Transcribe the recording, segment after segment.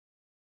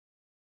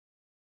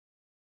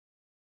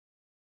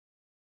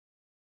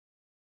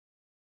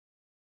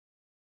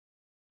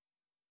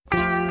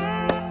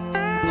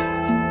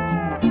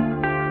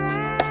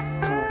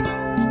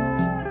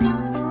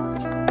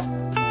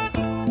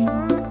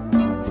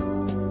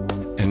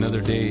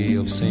Another day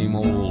of same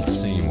old,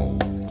 same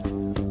old.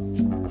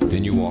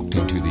 Then you walked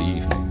into the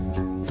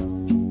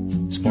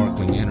evening.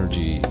 Sparkling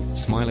energy,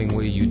 smiling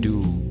way you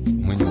do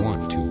when you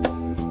want to.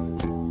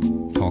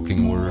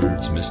 Talking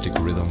words, mystic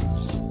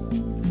rhythms,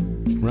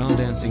 round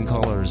dancing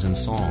colors and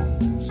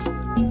songs.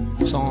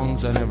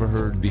 Songs I never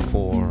heard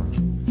before,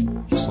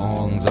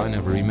 songs I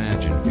never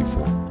imagined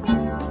before.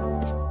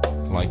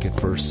 Like at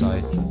first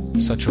sight,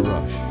 such a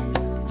rush.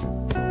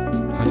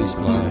 Honey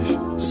splash,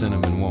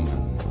 cinnamon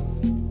woman.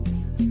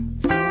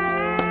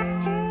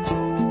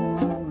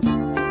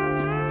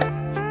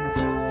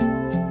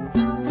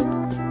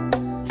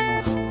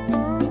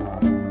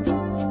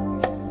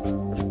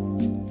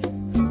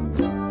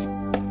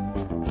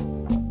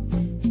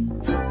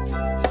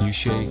 You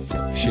shake,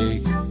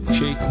 shake,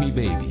 shake me,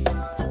 baby.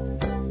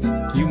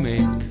 You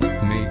make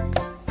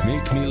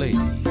me lady.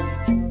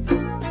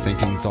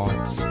 Thinking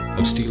thoughts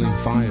of stealing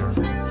fire.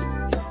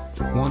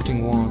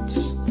 Wanting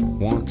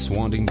wants,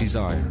 wanting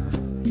desire.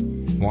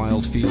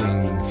 Wild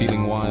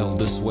feeling wild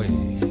this way.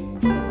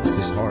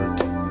 This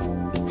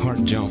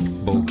heart jump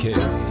bouquet.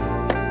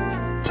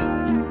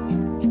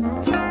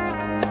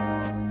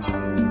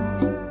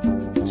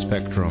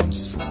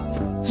 Spectrums,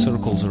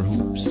 circles or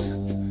hoops,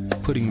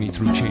 putting me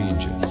through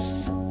changes.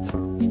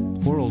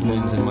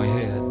 Whirlwinds in my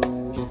head,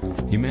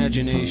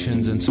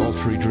 imaginations and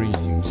sultry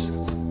dreams,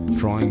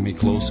 drawing me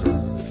closer,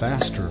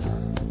 faster.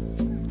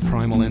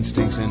 Primal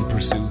instincts in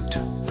pursuit.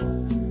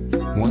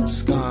 Once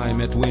sky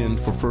met wind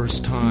for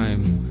first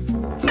time,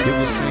 it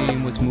was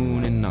same with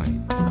moon and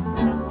night.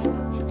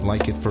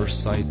 Like at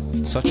first sight,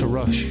 such a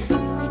rush.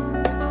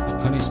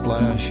 Honey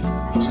splash,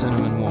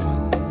 cinnamon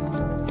woman.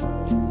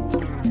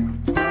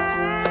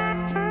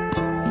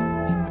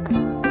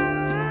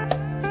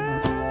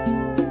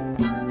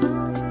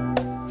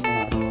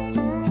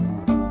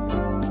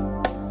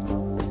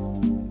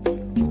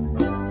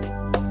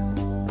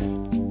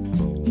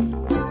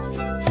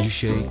 You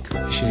shake,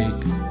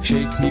 shake,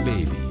 shake me,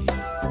 baby.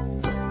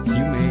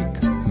 You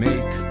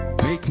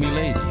make me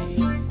lady.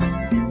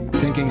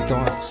 Thinking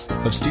thoughts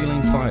of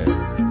stealing fire.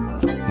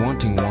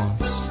 Wanting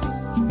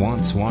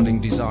wants,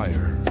 wanting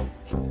desire.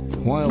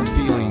 Wild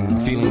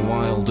feeling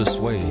wild this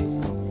way.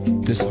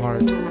 This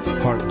heart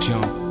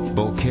jump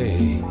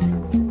bouquet.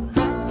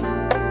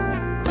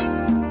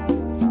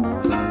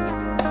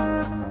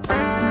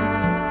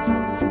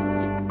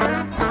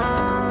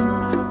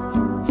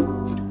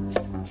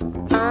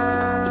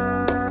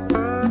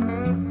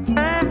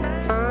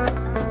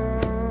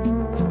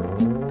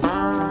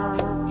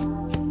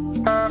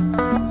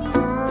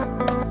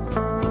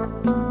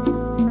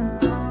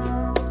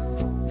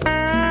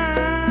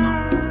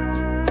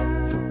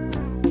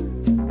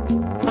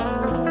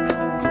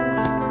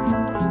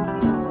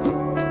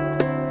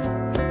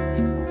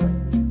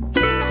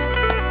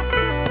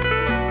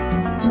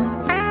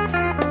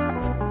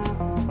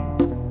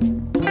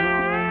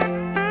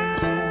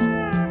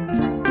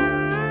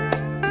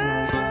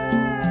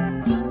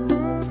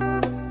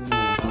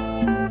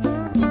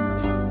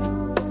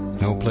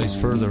 No place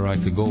further I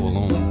could go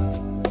alone.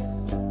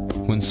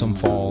 When some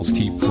falls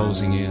keep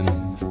closing in,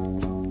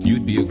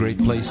 you'd be a great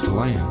place to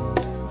land.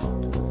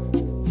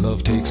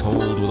 Love takes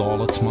hold with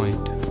all its might.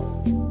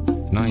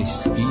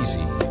 Nice,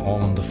 easy,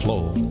 all in the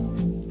flow.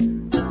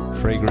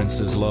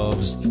 Fragrances,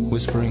 loves,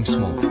 whispering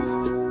smoke.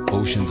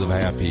 Oceans of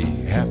happy,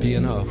 happy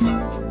enough.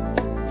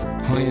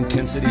 High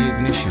intensity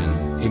ignition,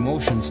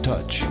 emotions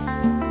touch.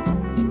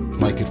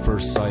 Like at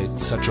first sight,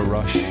 such a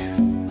rush.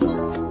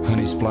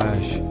 Honey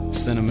splash,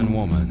 cinnamon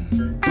woman.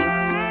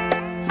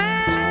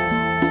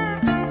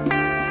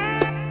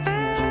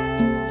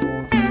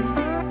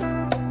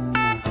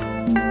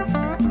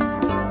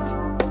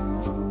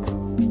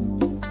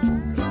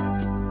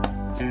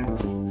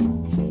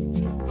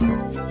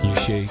 You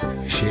shake,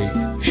 shake,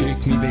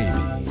 shake me,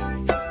 baby.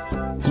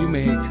 You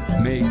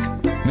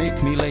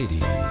make me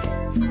lady.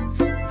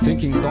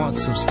 Thinking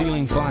thoughts of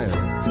stealing fire.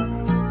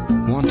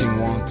 Wanting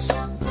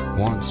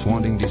wants,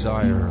 wanting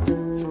desire.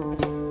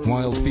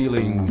 Wild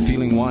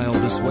feeling wild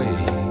this way.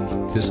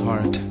 This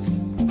heart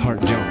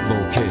jump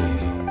bouquet.